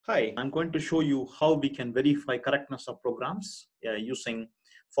Hi, I'm going to show you how we can verify correctness of programs using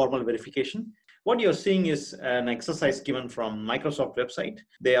formal verification. What you're seeing is an exercise given from Microsoft website.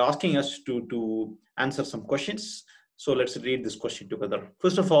 They're asking us to answer some questions. So let's read this question together.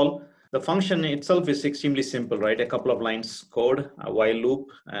 First of all, the function itself is extremely simple, right? A couple of lines code, a while loop,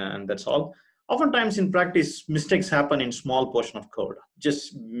 and that's all. Oftentimes in practice, mistakes happen in small portion of code,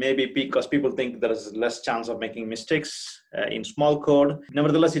 just maybe because people think there is less chance of making mistakes in small code.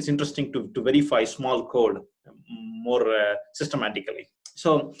 Nevertheless, it's interesting to verify small code more systematically.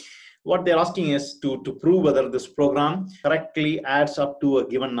 So what they're asking is to prove whether this program correctly adds up to a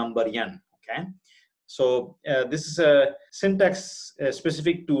given number n, okay? So this is a syntax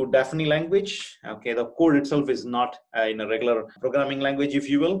specific to Dafny language. Okay, the code itself is not in a regular programming language, if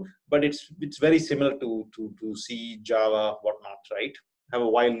you will, but it's very similar to C, Java, whatnot, right? Have a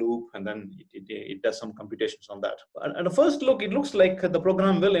while loop, and then it does some computations on that. At a first look, it looks like the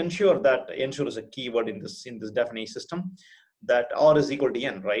program will ensure that ensure is a keyword in this Dafny system, that r is equal to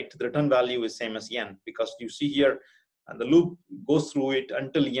n, right? The return value is same as n, because you see here, and the loop goes through it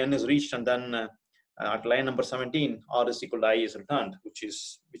until n is reached, and then at line number 17, r is equal to I is returned,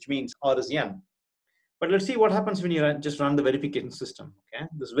 which means r is n. But let's see what happens when you just run the verification system. Okay,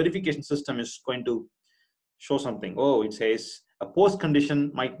 this verification system is going to show something. Oh, it says a post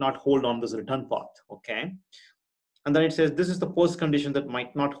condition might not hold on this return path. Okay, and then it says this is the post condition that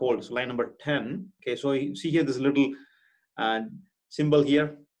might not hold. So line number 10. Okay, so you see here this little symbol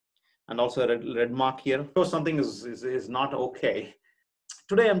here, and also a red mark here. So something is not okay.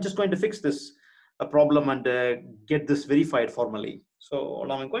 Today I'm just going to fix this a problem and get this verified formally. So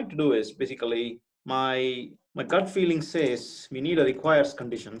what I'm going to do is basically my gut feeling says we need a requires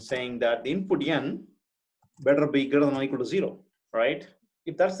condition saying that the input n better be greater than or equal to 0, right?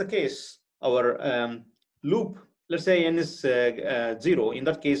 If that's the case, our loop, let's say n is 0. In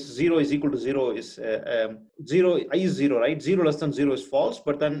that case, 0 is equal to 0 is 0, I is 0, right? 0 less than 0 is false,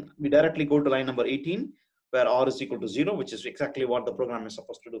 but then we directly go to line number 18 where r is equal to 0, which is exactly what the program is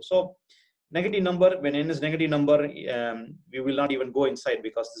supposed to do. So negative number, when n is negative number, we will not even go inside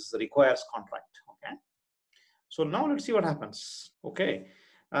because this is a requires contract. Okay, so now let's see what happens. Okay,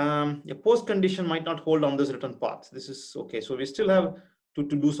 a post condition might not hold on this return path. This is okay, so we still have to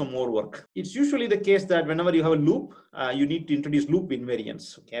do some more work. It's usually the case that whenever you have a loop, you need to introduce loop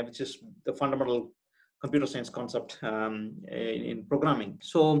invariance, okay, which is the fundamental computer science concept in programming.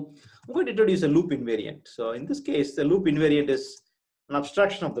 So I'm going to introduce a loop invariant. So in this case, the loop invariant is an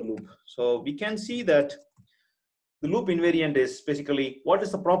abstraction of the loop. So we can see that the loop invariant is basically what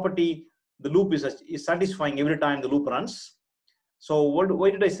is the property the loop is satisfying every time the loop runs. So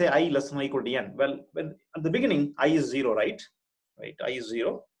why did I say I less than or equal to n? Well, when at the beginning I is 0, right? I is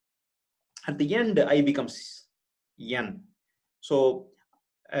 0. At the end I becomes n. So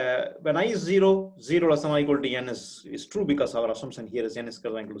when I is 0, 0 less than or equal to n is true because our assumption here is n is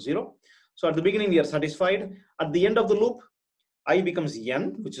greater than or equal to 0. So at the beginning we are satisfied. At the end of the loop, I becomes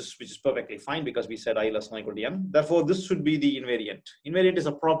n, which is perfectly fine because we said I less than or equal to n. Therefore, this should be the invariant. Invariant is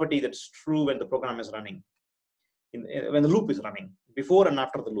a property that's true when the program is running, when the loop is running, before and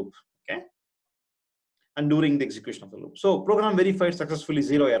after the loop, okay, and during the execution of the loop. So program verified successfully,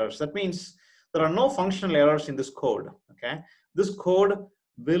 0 errors. That means there are no functional errors in this code. Okay, this code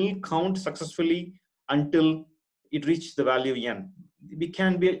will count successfully until it reaches the value n. We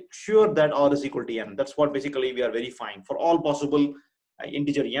can be sure that r is equal to n. That's what basically we are verifying for all possible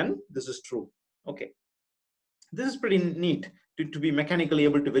integer n. This is true. Okay, this is pretty neat to be mechanically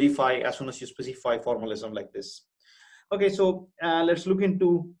able to verify as soon as you specify formalism like this. Okay, so let's look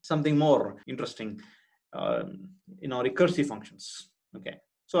into something more interesting. Recursive functions. Okay,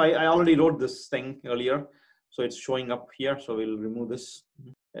 so I already wrote this thing earlier, so it's showing up here. So we'll remove this.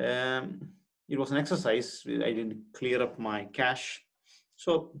 It was an exercise. I didn't clear up my cache,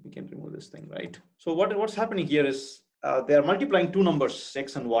 so we can remove this thing, right? So what's happening here is they are multiplying two numbers,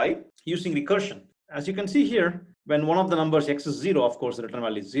 x and y, using recursion. As you can see here, when one of the numbers x is 0, of course the return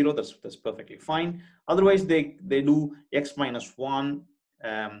value is 0. That's perfectly fine. Otherwise, they do x minus 1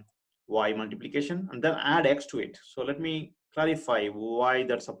 y multiplication and then add x to it. So let me clarify why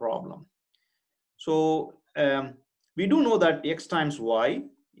that's a problem. So we do know that x times y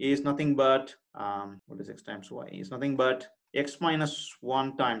is nothing but what is x times y? Is nothing but x minus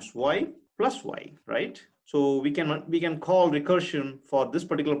 1 times y plus y, right? So we can call recursion for this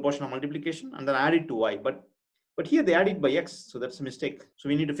particular portion of multiplication and then add it to y, but here they add it by x, so that's a mistake. So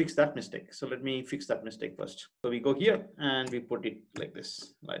we need to fix that mistake. So let me fix that mistake first. So we go here and we put it like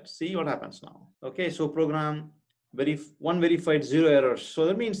this. Let's see what happens now. Okay, so program verified 0 errors. So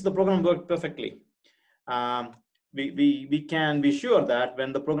that means the program worked perfectly. we can be sure that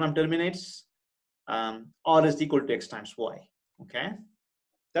when the program terminates, R is equal to X times Y. Okay,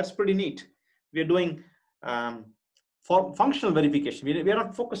 that's pretty neat. We are doing for functional verification. We are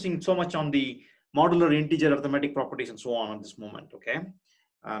not focusing so much on the modular integer arithmetic properties and so on at this moment. Okay,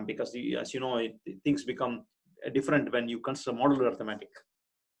 because as you know, things become different when you consider modular arithmetic.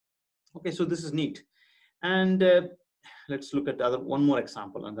 Okay, so this is neat. And let's look at one more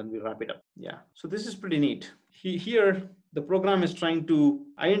example and then we wrap it up. Yeah, so this is pretty neat. Here the program is trying to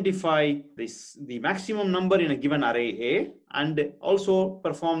identify the maximum number in a given array A, and also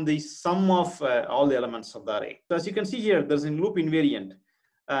perform the sum of all the elements of the array. So as you can see here, there's a loop invariant.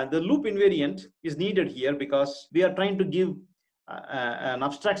 The loop invariant is needed here because we are trying to give an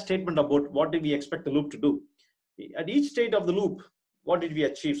abstract statement about what do we expect the loop to do. At each state of the loop, what did we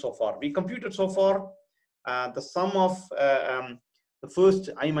achieve so far? We computed so far the sum of the first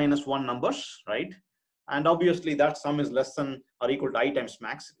I minus 1 numbers, right? And obviously that sum is less than or equal to I times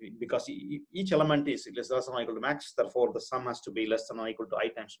max, because each element is less than or equal to max. Therefore, the sum has to be less than or equal to I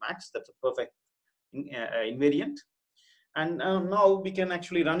times max. That's a perfect invariant. And now we can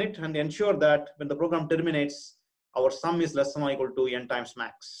actually run it and ensure that when the program terminates, our sum is less than or equal to n times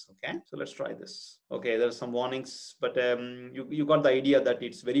max. Okay, so let's try this. Okay, there are some warnings, but you got the idea that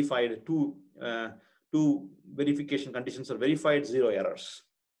it's verified. Two verification conditions are verified, 0 errors.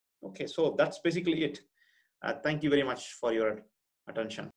 Okay, so that's basically it. Thank you very much for your attention.